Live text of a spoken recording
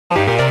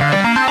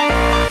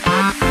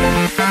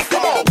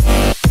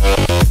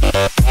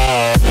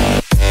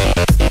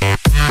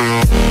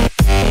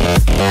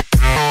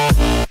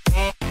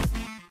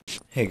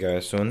Hey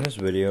guys, so in this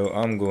video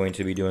I'm going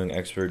to be doing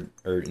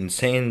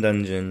Insane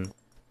Dungeon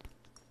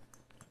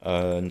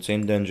 5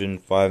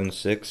 and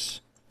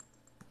 6.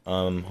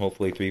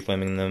 Hopefully 3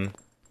 flaming them.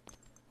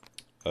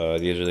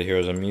 These are the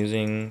heroes I'm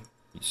using,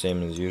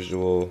 same as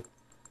usual,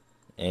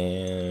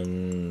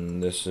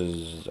 and this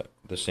is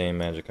the same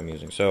magic I'm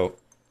using. So,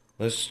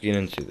 let's get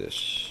into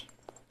this.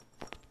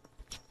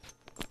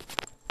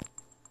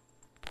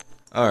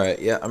 Alright,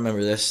 yeah, I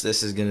remember this.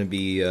 This is gonna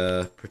be,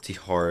 pretty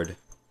hard.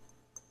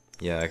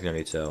 Yeah, I can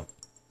already tell.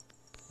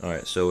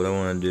 Alright, so what I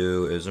want to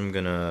do is I'm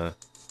gonna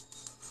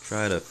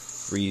try to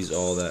freeze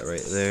all that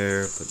right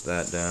there, put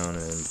that down,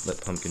 and let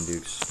Pumpkin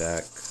Duke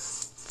stack.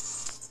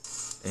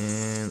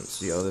 And let's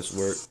see how this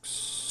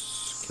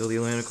works. Kill the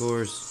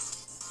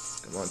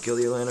Atlanticores. Come on, kill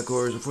the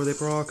Atlanticores before they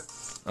proc.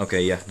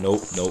 Okay, yeah,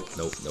 nope.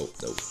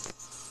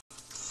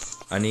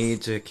 I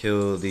need to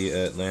kill the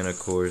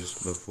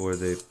Atlanticores before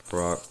they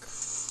proc.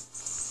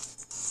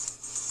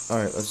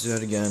 Alright, let's do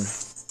that again.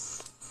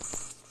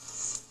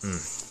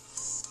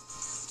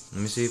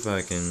 Let me see if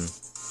I can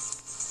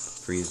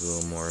freeze a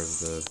little more of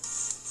the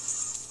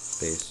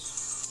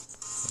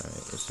base.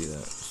 Alright, let's do that.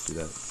 Let's do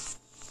that.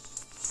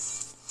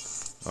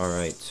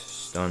 Alright,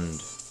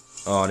 stunned.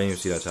 Oh, I didn't even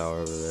see that tower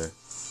over there.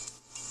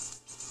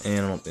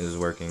 And I don't think this is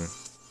working.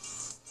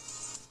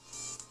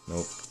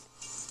 Nope.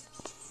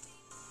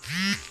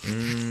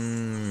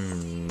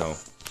 No.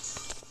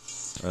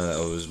 That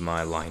was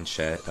my line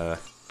chat.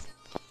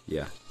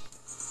 Yeah.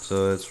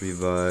 So let's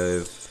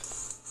revive.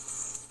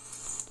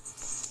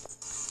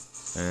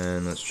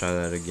 And let's try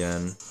that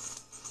again.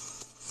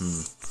 I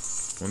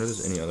wonder if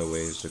there's any other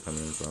ways to come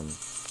in from.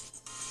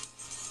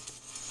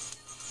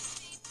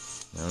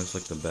 That looks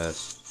like the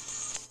best.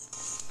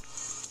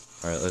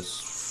 Alright,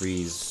 let's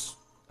freeze.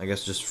 I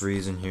guess just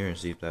freeze in here and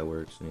see if that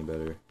works any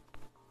better.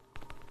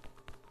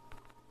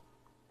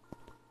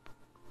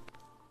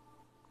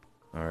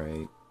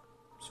 Alright.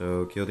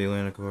 So, kill the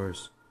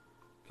Atlanticores.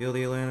 Kill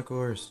the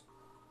Atlanticores.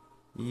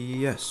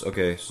 Yes.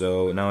 Okay,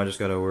 so now I just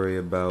gotta worry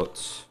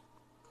about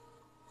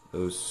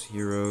those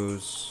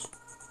heroes.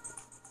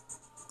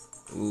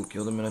 Ooh,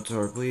 kill the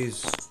Minotaur,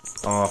 please.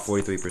 Aw,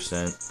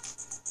 43%.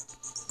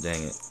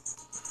 Dang it.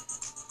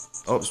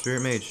 Oh,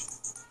 Spirit Mage.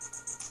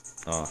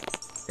 Aw,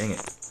 dang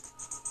it.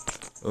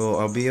 Well,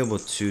 I'll be able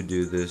to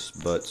do this,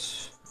 but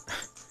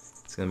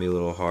it's gonna be a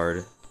little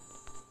hard.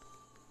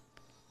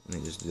 Let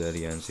me just do that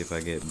again, see if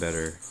I get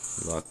better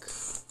luck.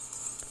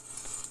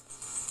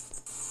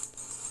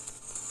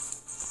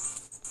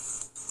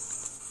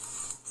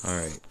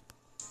 Alright.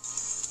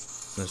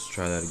 Let's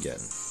try that again.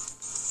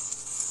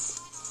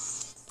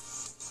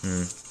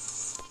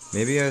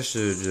 Maybe I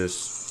should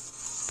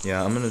just...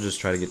 Yeah, I'm gonna just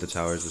try to get the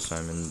towers this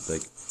time and,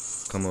 like,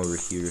 come over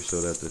here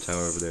so that the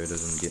tower over there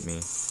doesn't get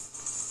me.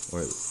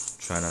 Or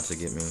try not to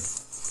get me.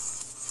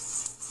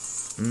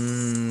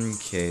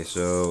 Okay,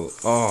 so...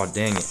 Oh,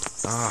 dang it.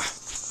 Ah!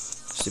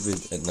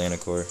 Stupid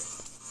Atlanticore.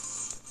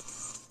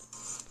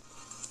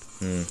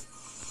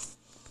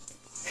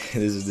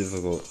 This is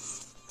difficult.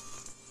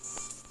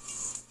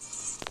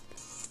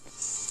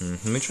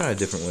 Let me try a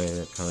different way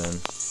to come in.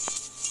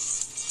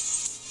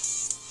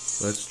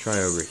 Let's try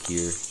over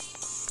here.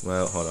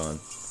 Well, hold on.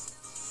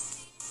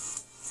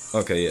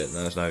 Okay, yeah,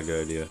 no, that's not a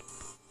good idea.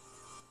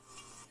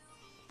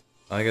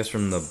 I guess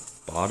from the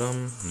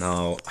bottom?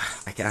 No,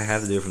 I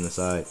have to do it from the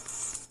side.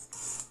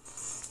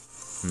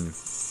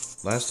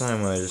 Last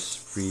time I just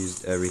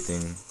freezed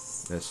everything.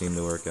 That seemed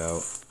to work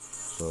out.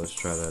 So let's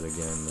try that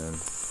again then.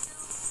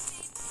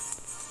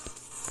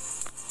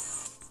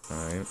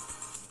 Alright.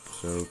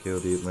 So kill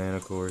the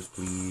Atlanticores,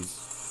 please.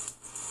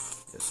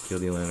 Yes, kill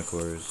the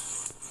Atlanticores.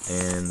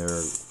 And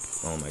they're...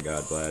 Oh my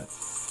god, Vlad.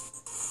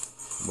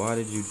 Why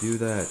did you do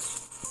that?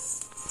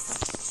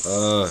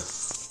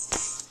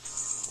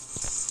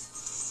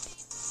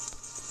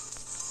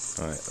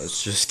 Alright,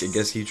 let's just, I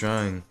guess, keep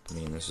trying. I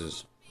mean, this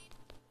is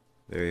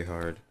very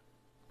hard.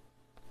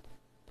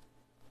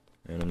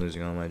 And I'm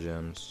losing all my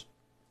gems.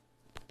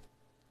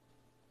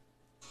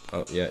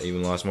 Oh, yeah,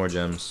 even lost more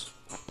gems.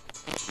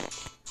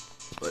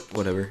 But,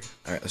 whatever.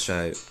 Alright, let's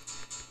try it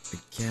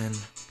again.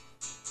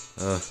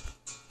 I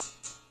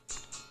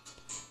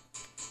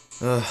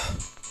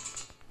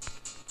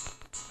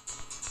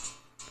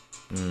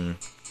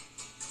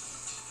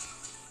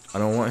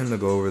don't want him to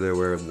go over there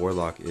where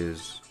Warlock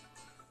is,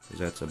 because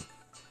that's a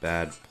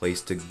bad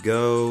place to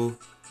go.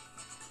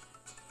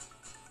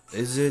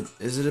 Is it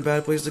a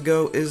bad place to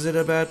go? Is it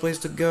a bad place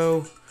to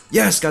go?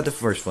 Yes, got the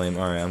first flame.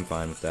 Alright, I'm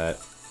fine with that.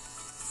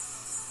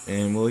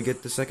 And will we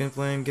get the second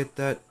flame? Get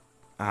that?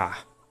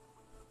 Ah.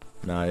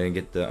 No, I didn't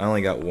get I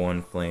only got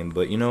one flame,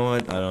 but you know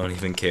what? I don't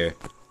even care.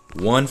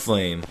 One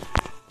flame.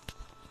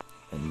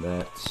 And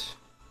that...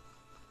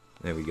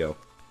 There we go.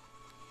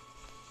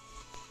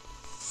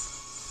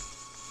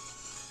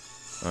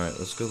 Alright,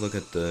 let's go look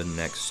at the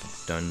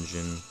next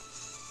dungeon.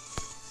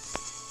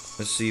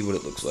 Let's see what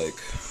it looks like.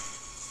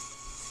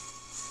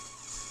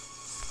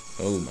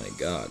 Oh my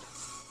god.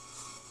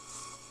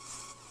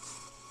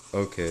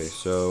 Okay,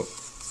 so...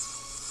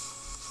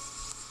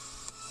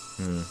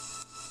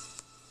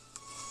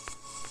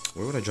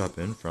 Where would I drop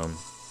in from?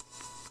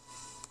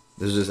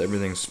 There's just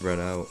everything spread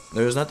out.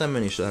 There's not that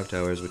many shock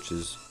towers, which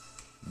is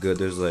good.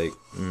 There's like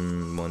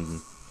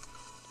 1,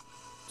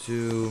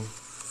 2,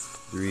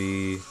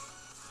 3,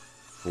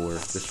 4.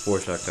 There's 4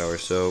 shock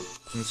towers. So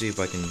let's see if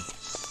I can.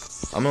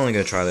 I'm only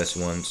gonna try this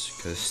once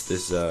because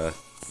this I'm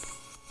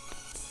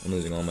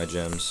losing all my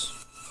gems.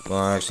 Well,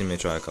 I actually may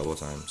try a couple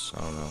times.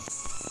 I don't know.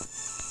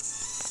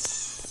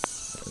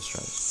 Let's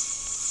try this.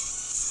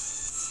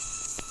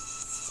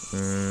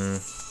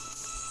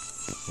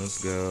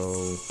 Let's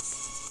go.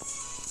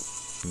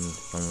 I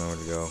don't know where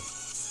to go.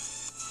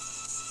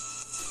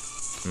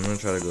 I'm gonna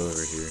try to go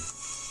over here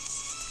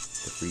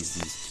to freeze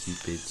these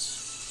cupids.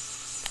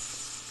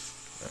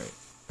 Alright,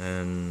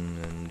 and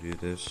then do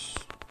this.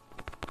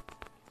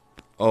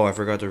 Oh, I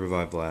forgot to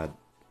revive Vlad.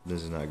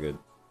 This is not good.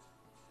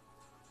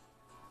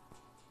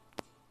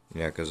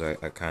 Yeah, because I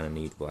kind of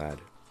need Vlad.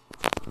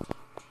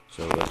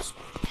 So let's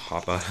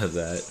hop out of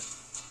that.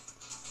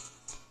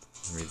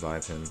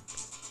 Revive him.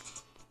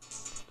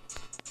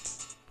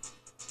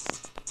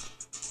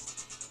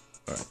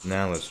 Alright,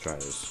 now let's try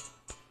this.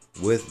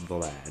 With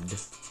Vlad.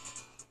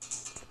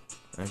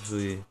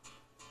 Actually,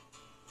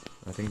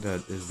 I think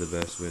that is the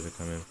best way to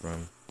come in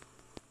from.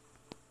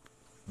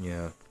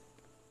 Yeah.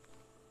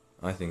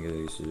 I think at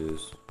least it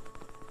is.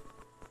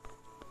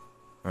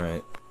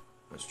 Alright.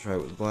 Let's try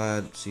it with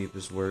Vlad, see if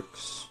this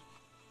works.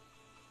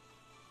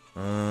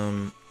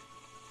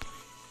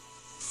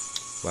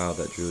 Wow,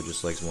 that Druid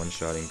just likes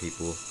one-shotting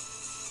people.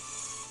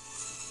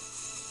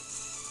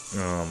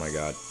 Oh my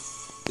god.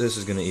 This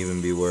is gonna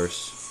even be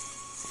worse.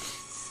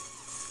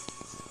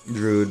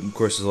 Druid, of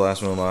course, is the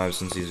last one alive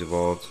since he's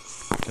evolved.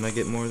 Can I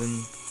get more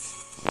than...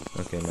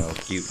 Okay, no.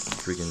 Cute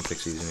freaking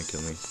Pixie's gonna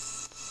kill me.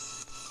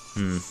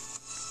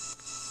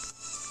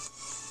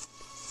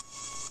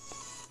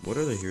 What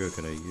other hero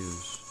could I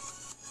use?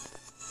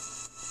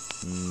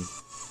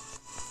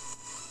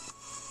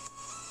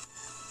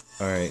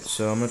 Alright,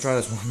 so I'm gonna try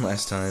this one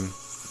last time.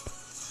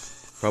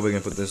 Probably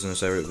gonna put this in a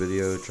separate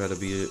video, try to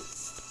beat it.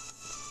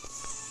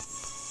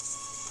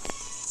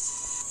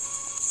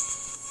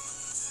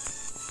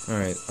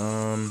 Alright,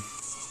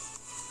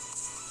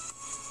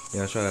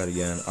 yeah, I'll try that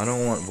again. I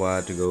don't want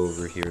Vlad to go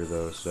over here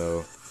though,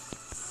 so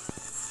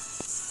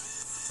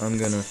I'm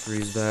gonna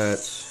freeze that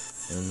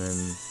and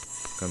then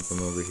come from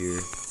over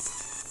here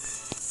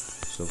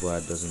so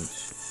Vlad doesn't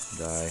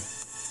die.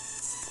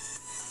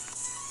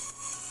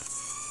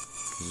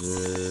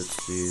 Let's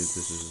see if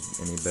this is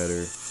any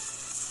better.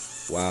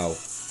 Wow,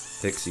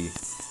 Pixie,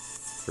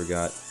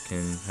 forgot,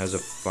 has a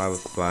 5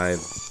 with 5.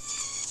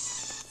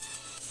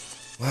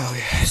 Wow,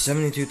 yeah,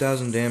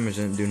 72,000 damage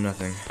didn't do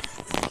nothing.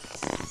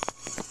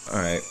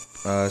 Alright,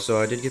 so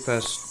I did get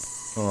past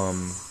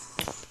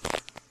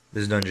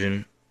this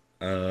dungeon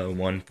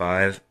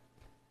 1-5.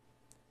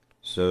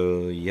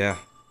 So yeah,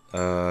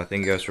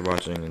 thank you guys for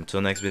watching.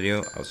 Until next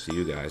video, I'll see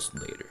you guys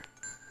later.